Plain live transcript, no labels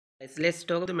Let's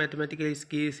talk about the mathematical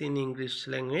skills in English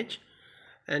language,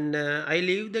 and I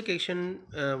leave the question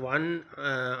 1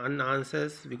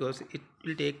 unanswered because it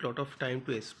will take a lot of time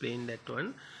to explain that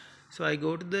one. So I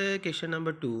go to the question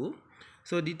number 2.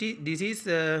 So this is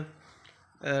a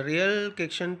real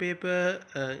question paper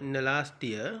in the last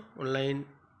year online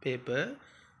paper,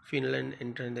 Finland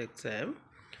entrance exam.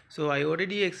 So I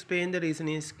already explained the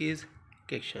reasoning skills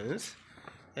questions,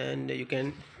 and you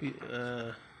can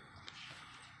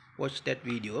watch that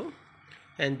video.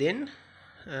 And then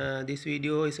this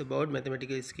video is about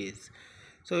mathematical skills.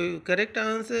 So correct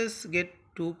answers get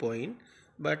 2 point,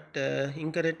 but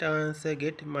incorrect answer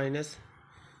get minus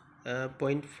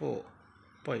 0.4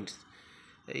 points.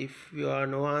 If you are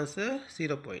no answer,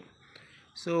 0 point.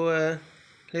 So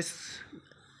let's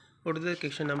go to the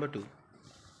question number 2.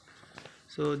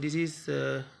 So this is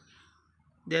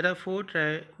there are 4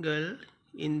 triangles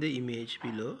in the image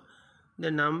below. The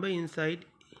number inside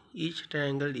each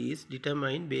triangle is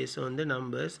determined based on the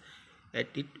numbers at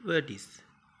its vertices.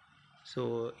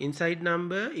 So inside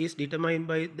number is determined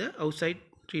by the outside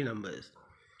 3 numbers.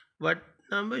 What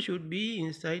number should be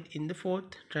inside in the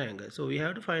 4th triangle? So we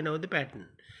have to find out the pattern.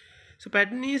 So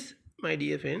pattern is, my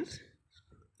dear friends,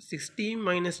 16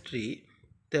 minus 3,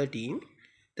 13.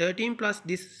 13 plus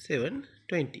this 7,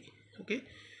 20. Okay,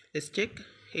 let's check.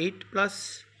 8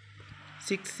 plus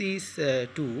 6 is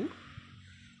 2.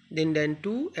 Then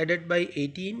 2 added by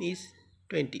 18 is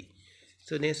 20.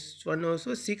 So next one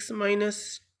also, 6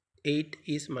 minus 8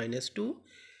 is minus 2,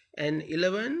 and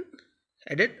 11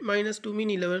 added minus 2 mean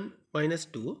 11 minus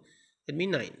 2, that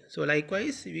means 9. So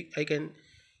likewise I can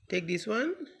take this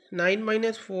one. 9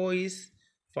 minus 4 is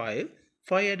 5.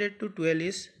 5 added to 12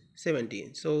 is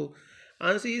 17. So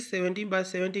answer is 17, but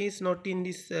 17 is not in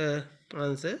this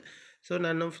answer, so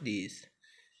none of these.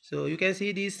 So you can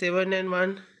see these 7 and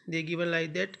 1, they given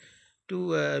like that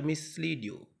to mislead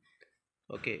you.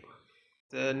 Okay,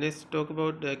 so let's talk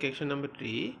about question number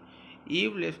 3.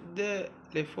 Eve left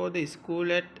for the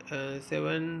school at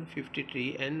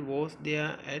 7:53 and was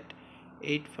there at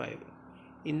 8:05.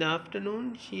 In the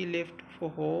afternoon she left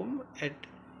for home at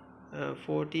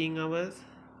 14 hours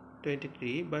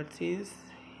 23, but since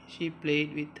she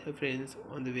played with her friends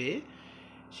on the way,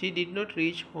 she did not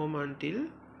reach home until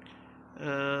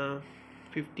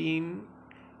 15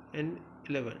 and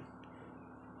 11.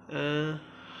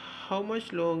 How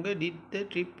much longer did the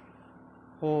trip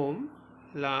home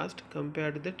last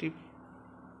compared to the trip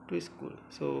to school?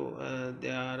 So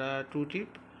there are two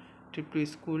trip to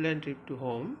school and trip to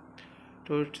home.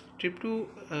 So trip to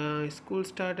school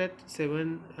start at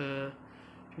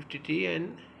 7:53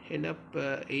 and end up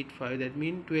 8:05, that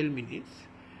means 12 minutes,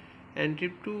 and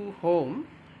trip to home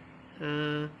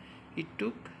it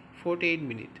took 48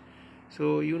 minutes.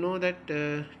 So you know that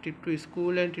trip to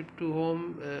school and trip to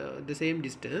home the same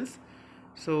distance,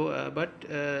 so but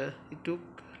it took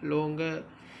longer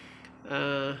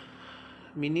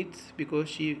minutes because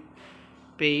she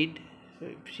play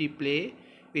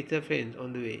with her friends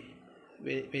on the way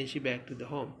when she back to the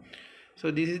home.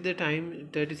 So this is the time,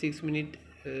 36 minutes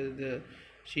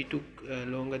she took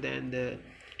longer than the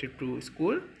trip to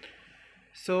school.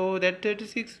 So that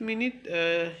 36 minutes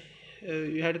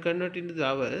you had to convert into the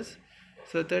hours.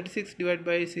 So 36 divided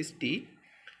by 60,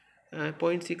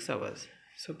 0.6 hours.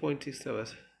 So 0.6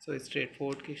 hours. So it's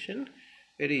straightforward question,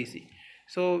 very easy.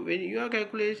 So when you are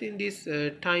calculating this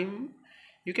time,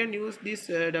 you can use this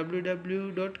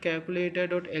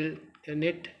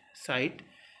www.calculator.net site,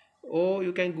 or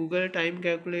you can Google time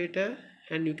calculator,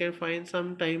 and you can find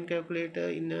some time calculator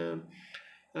in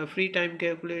a free time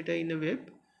calculator in a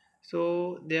web.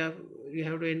 So there you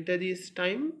have to enter this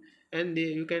time, and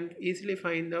you can easily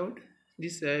find out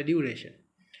this duration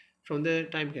from the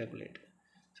time calculator.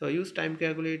 So use time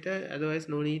calculator, otherwise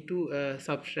no need to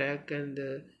subtract and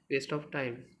waste of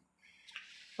time.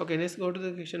 Okay, let's go to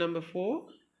the question number 4.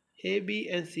 A, B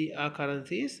and C are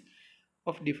currencies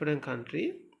of different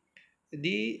country.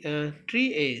 The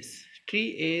 3 A's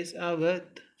are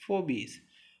worth 4 B's.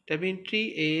 That means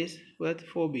 3 A's worth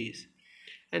 4 B's,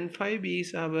 and 5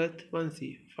 B's are worth 1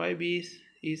 C. 5 B's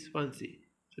is 1 C.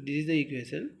 So this is the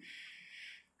equation.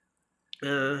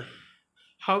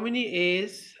 How many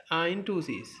A's are in 2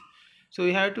 C's? So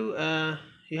you have to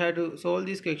solve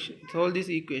these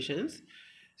equations.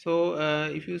 So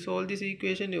if you solve this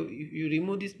equation, you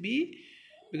remove this B,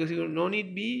 because you don't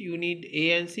need B, you need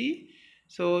A and C.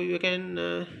 So you can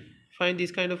find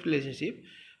this kind of relationship.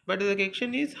 But the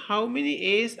question is, how many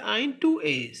A's are in 2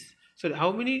 A's? So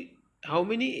how many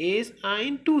A's are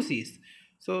in 2 C's?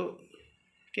 So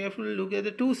carefully look at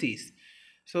the 2 C's.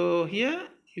 So here,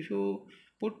 if you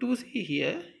put 2C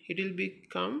here, it will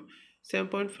become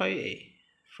 7.5a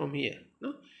from here,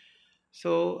 no?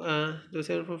 So the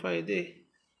 7.5 the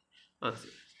answer.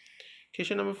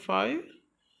 Question number 5.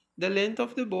 The length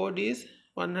of the board is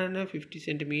 150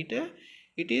 centimeter.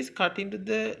 It is cut into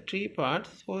the three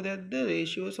parts so that the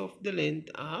ratios of the length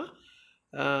are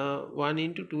 1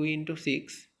 into 2 into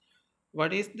 6.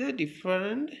 What is the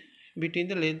difference between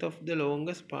the length of the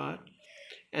longest part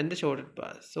and the shortest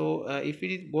part? So if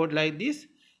it is board like this,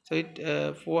 so it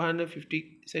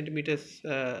 450 centimeters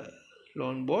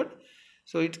long board,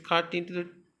 so it's cut into the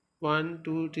 1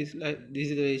 2 this, like this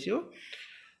is the ratio.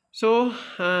 So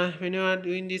when you are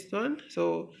doing this one,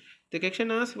 so the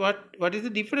question asks what is the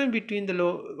difference between the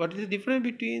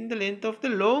length of the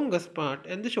longest part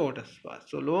and the shortest part.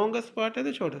 So longest part and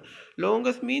the shortest.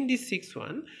 Longest mean this 6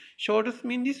 one, shortest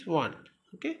mean this 1.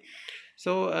 Okay,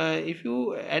 so if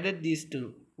you added these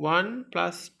two, 1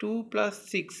 plus 2 plus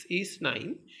 6 is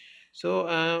 9. So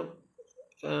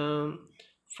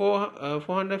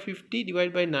 450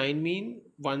 divided by 9 mean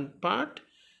one part.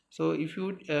 So if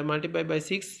you multiply by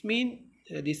 6 mean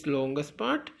this longest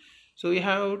part. So we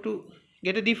have to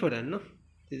get a difference, no?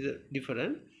 This is a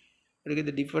difference. To get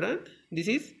the difference, this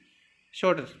is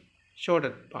shorter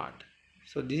part.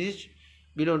 So this is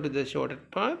belong to the shorter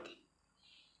part.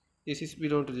 This is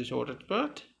belong to the shortest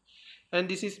part, and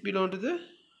this is belong to the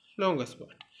longest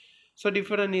part. So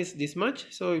difference is this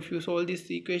much. So if you solve this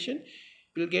equation,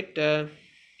 you will get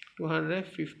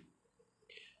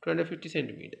 250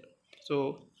 centimeter.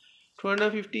 So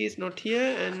 250 is not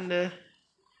here and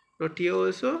not here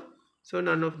also, so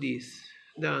none of these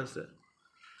the answer.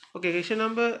 Okay, question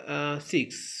number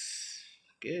 6.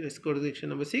 Okay, let's go to the question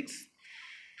number 6.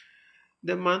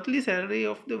 The monthly salary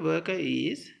of the worker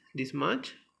is this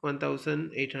much,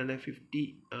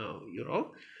 1,850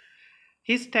 euro.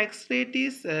 His tax rate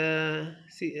is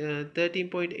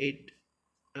 13.8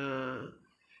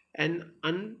 and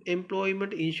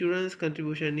unemployment insurance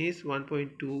contribution is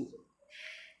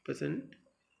 1.2%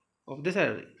 of the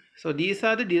salary. So these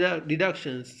are the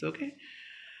deductions. Okay,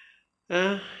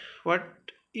 what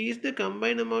is the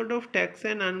combined amount of tax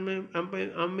and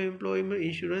unemployment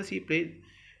insurance he paid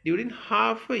during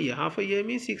half a year? Half a year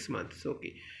means 6 months.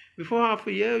 Okay, before half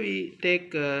a year we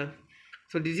take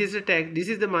so this is the tax, this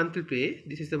is the monthly pay,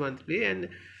 and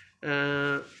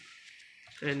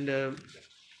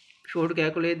if you want to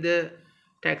calculate the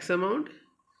tax amount,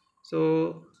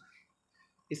 so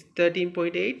it's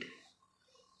 13.8.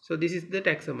 so this is the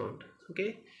tax amount.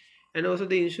 Okay, and also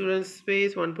the insurance pay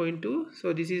is 1.2.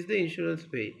 so this is the insurance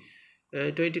pay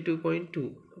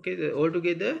 22.2. okay,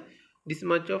 altogether this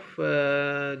much of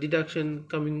deduction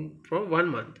coming from 1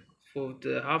 month. For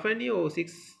the half an year or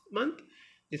 6 month,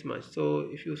 this much. So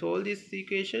if you solve this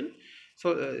equation,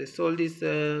 solve this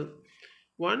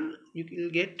one, you will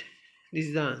get this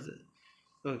is the answer.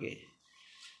 Okay,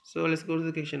 so let's go to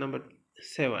the question number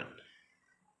 7.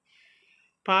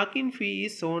 Parking fee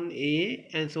is zone A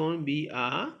and zone B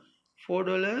are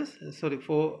 $4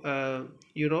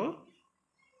 euro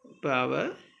per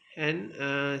hour and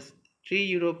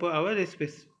 €3 per hour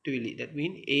respectively. That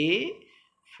means A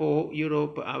 €4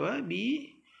 per hour,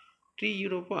 B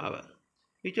 €3 per hour.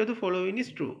 Which of the following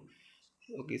is true?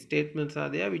 Okay, statements are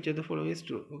there. Which of the following is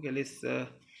true? Okay, let's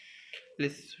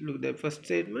look at the first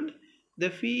statement. The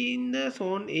fee in the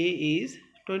zone A is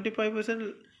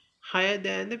 25% higher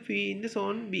than the fee in the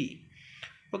zone B.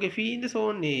 Okay, fee in the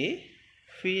zone A,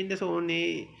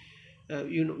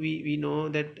 you know, we know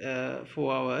that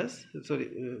 4 hours, sorry,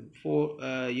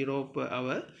 €4 per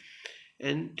hour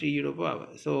and €3 per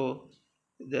hour. So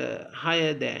the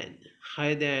higher than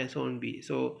zone B.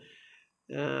 So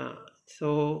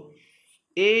so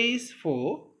A is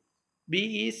 4,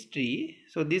 B is 3.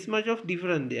 So this much of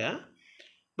difference there,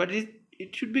 but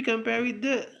it should be compared with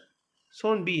the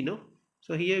zone B, no?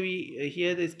 So here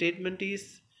the statement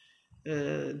is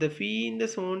the fee in the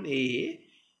zone A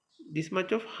this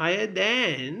much of higher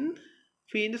than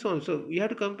fee in the zone. So we have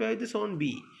to compare with the zone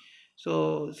B.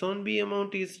 So zone B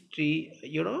amount is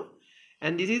 €3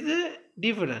 and this is the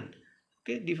different.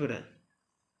 Okay, different.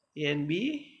 A and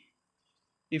B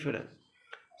different.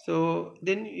 So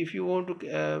then if you want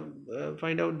to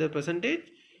find out the percentage,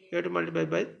 you have to multiply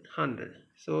by 100.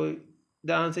 So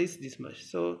the answer is this much.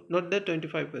 So not the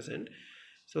 25%.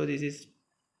 So this is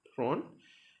wrong.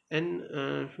 And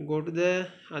go to the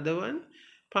other one.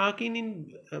 Parking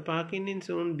in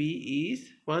zone B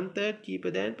is 1/3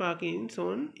 cheaper than parking in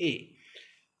zone A.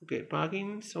 Okay,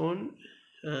 parking in zone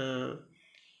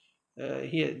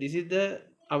here, this is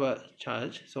our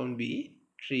charge, zone B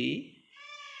 3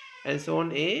 and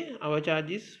zone A our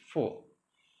charge is 4.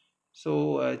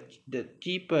 So the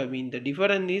cheaper mean the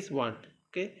difference is 1.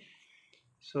 Okay,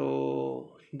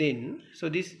 So then, so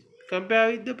this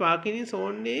compare with the parking in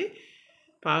zone A,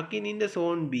 parking in the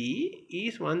zone B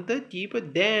is 1/3 cheaper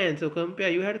than. So compare,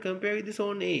 you have to compare with the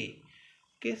zone A.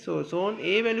 Okay, so zone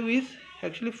A value is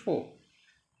actually 4.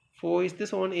 4 is the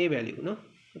zone A value, no?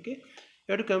 Okay, you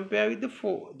have to compare with the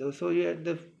 4. So you have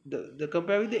the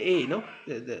compare with the A, no?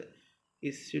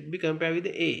 It should be compared with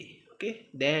the A. Okay,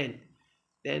 then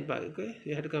okay,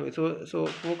 you have to come. So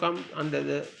 4 come under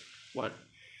the 1.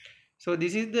 So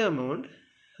this is the amount,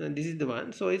 and this is the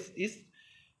one. So it's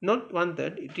not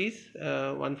 1/3, it is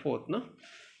 1/4, no?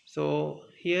 So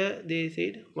here they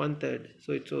said 1/3,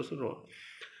 so it's also wrong.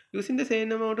 Using the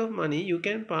same amount of money, you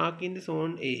can park in the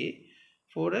zone A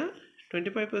for a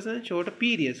 25% shorter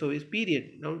period. So it's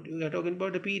period. Now we are talking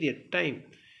about the period time.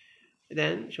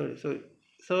 Then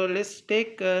so let's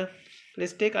take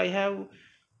I have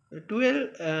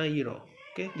 12 euro.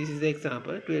 Okay, this is the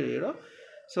example, 12 euro.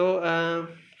 So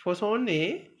for zone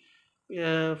A,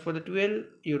 for the 12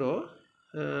 euro,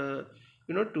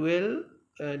 12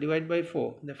 divided by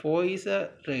 4. The 4 is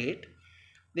a rate.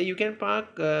 Then you can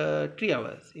park 3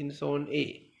 hours in zone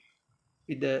A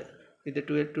with the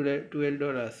 12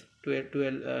 dollars, 12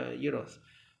 euros.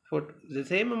 For the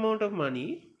same amount of money,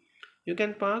 you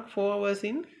can park 4 hours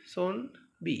in zone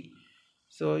B.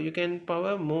 So you can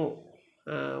power more,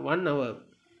 1 hour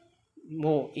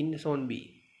more in zone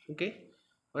B. Okay,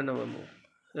 1 hour more.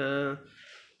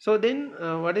 So then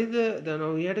what is the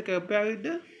now we have to compare with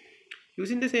the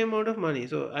using the same amount of money.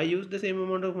 So I use the same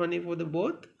amount of money for the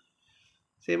both.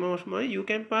 Same amount of money, you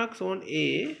can park zone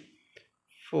A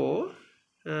for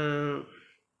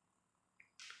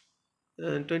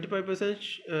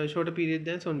 25% shorter period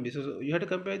than zone B. So you have to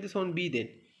compare the zone B then.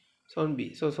 Zone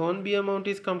B. So zone B amount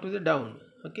is come to the down.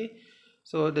 Okay.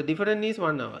 So the difference is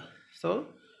 1 hour. So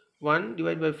 1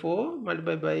 divided by 4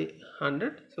 multiplied by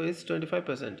 100. So it's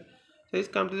 25%. So it's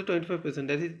come to the 25%.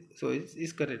 That is, so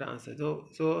it's correct answer.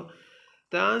 So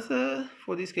the answer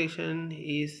for this question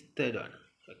is third one.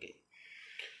 Okay.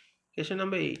 Question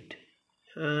number 8.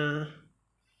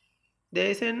 There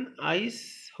is an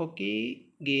ice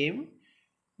hockey game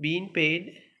being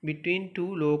played between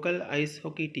two local ice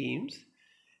hockey teams,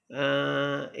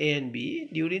 A and B.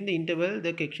 During the interval,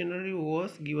 the questionnaire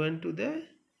was given to the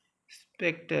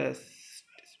spectators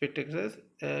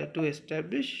to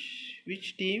establish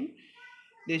which team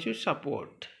they should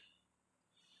support.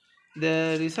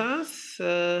 The results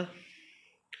are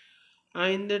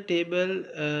in the table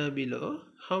below.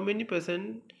 How many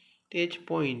percentage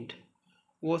point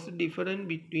was the difference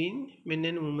between men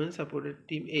and women supported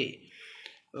team A?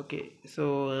 Okay, so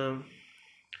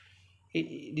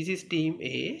this is team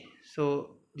A.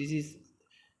 So this is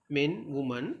men,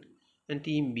 woman, and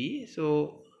team B.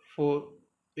 So for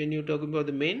when you talk about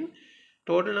the men,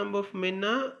 total number of men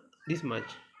are this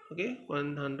much. Okay,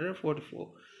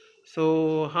 144.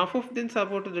 So half of them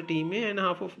support the team A and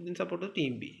half of them support the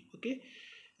team B. Okay,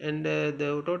 and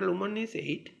the total woman is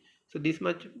 8. So this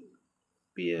much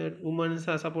women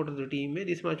are supported the team A,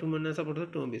 this much women are supported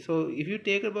the team B. So if you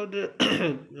take about the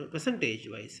percentage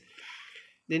wise,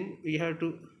 then we have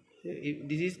to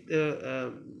this is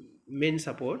the men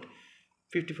support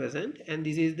 50%, and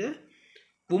this is the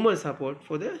woman support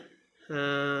for the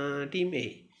team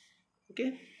A.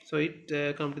 Okay, so it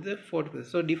come to the 40%.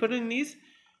 So difference is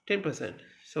 10%.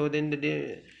 So then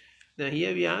now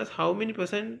here we ask how many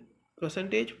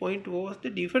percentage point was the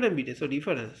difference between. So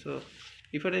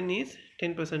difference is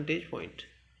 10 percentage point.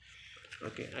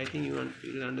 Okay, I think you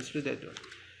will understood that one.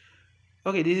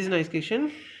 Okay, this is nice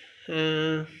question.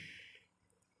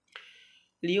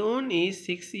 Leon is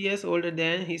 6 years older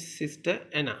than his sister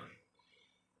Anna.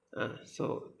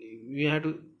 So we have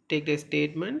to take the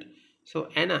statement. So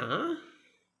Anna,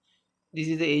 this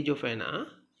is the age of Anna.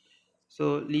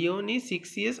 So Leon is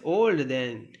 6 years older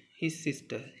than his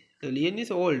sister. So Leon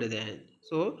is older than.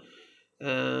 So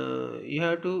you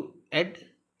have to add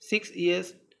 6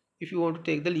 years if you want to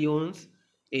take the Leon's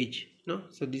age. No.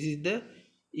 So this is the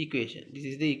equation. This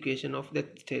is the equation of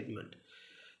that statement.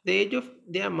 The age of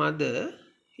their mother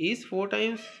is 4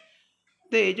 times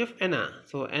the age of Anna.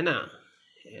 So Anna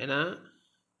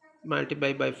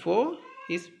multiplied by 4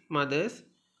 is mother's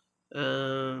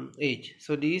age.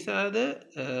 So these are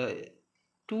the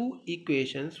two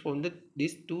equations from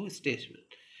these two statements.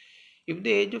 If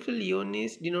the age of the Leon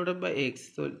is denoted by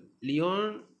x, so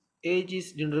Leon age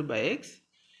is denoted by x,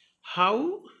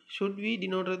 how should we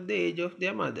denote the age of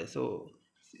their mother? So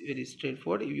very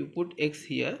straightforward. If you put x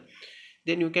here,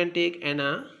 then you can take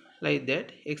Anna like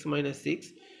that, x minus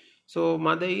 6. So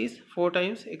mother is 4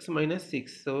 times x minus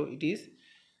 6. So it is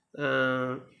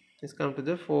let's come to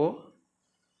the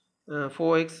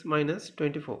 4x minus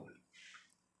 24.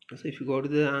 So if you go to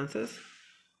the answers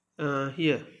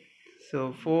here,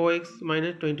 so 4x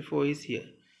minus 24 is here,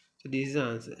 so this is the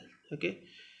answer. Okay,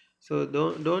 so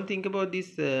don't think about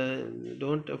this,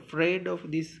 don't afraid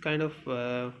of this kind of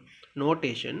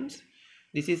notations.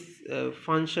 This is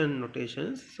function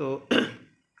notations. So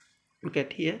look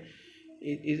at here,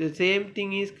 it is the same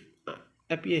thing is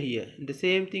appear here, and the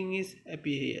same thing is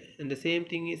appear here, and the same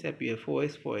thing is appear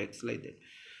 4x like that.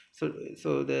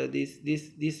 So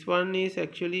this one is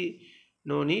actually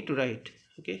no need to write.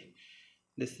 Okay,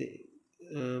 this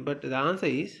but the answer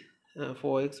is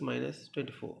 4x minus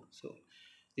 24. So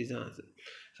this is the answer.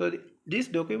 So this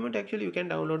document actually you can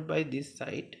download by this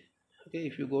site. Okay,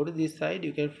 if you go to this site,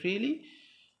 you can freely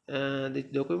the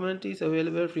document is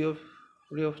available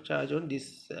free of charge on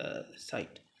this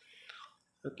site.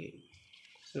 Okay,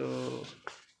 so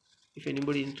if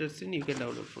anybody interested, you can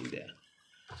download from there.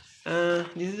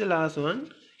 This is the last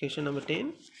one, question number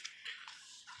 10.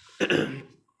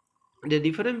 The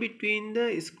difference between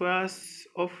the squares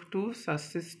of two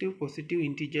successive positive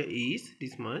integer is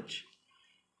this much.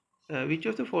 Which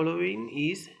of the following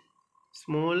is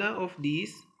smaller of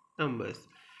these numbers?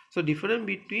 So difference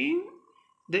between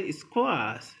the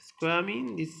squares, square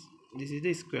mean this is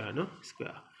the square, no,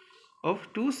 square of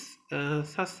two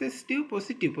successive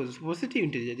positive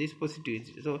integer, this positive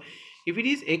integer. So if it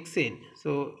is xn,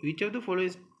 so which of the following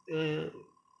is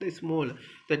the smaller?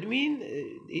 That means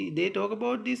they talk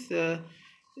about this the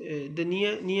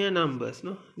near numbers,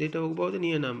 no, they talk about the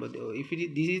near number. If it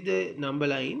is, this is the number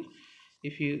line,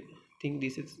 if you think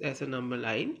this is as a number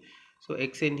line, so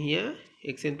xn here,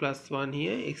 xn plus 1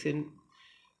 here, xn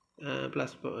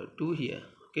plus 2 here.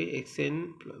 Okay,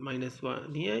 xn minus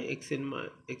 1 here,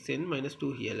 xn minus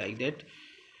 2 here, like that.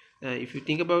 If you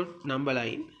think about number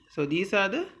line, so these are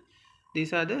the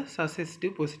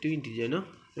successive positive integer, no,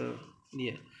 so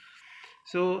yeah.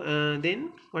 So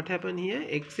then what happened here,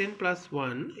 xn plus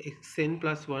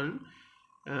 1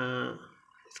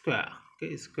 square,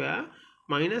 okay, square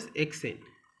minus xn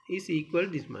is equal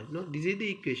this much, no, this is the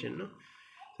equation, no.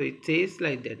 So it says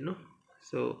like that, no.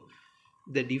 So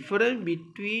the difference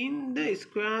between the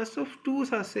squares of two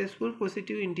successful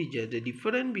positive integers, the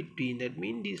difference between, that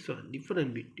means this one,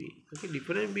 difference between, okay,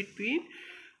 difference between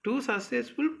two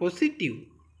successful positive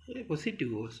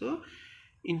also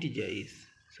integer is.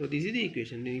 So this is the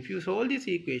equation. Then if you solve this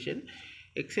equation,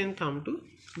 xn come to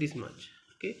this much,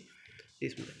 okay,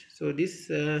 this much. So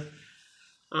this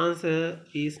answer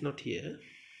is not here,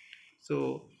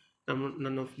 so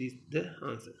none of these the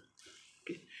answer.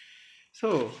 Okay,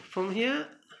 so from here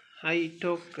I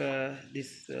took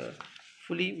this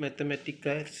fully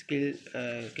mathematical skill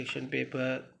question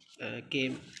paper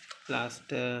came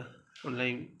last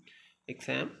online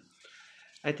exam.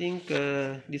 I think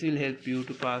this will help you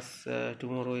to pass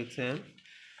tomorrow exam.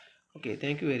 Okay,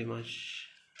 thank you very much.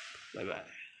 Bye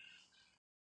bye.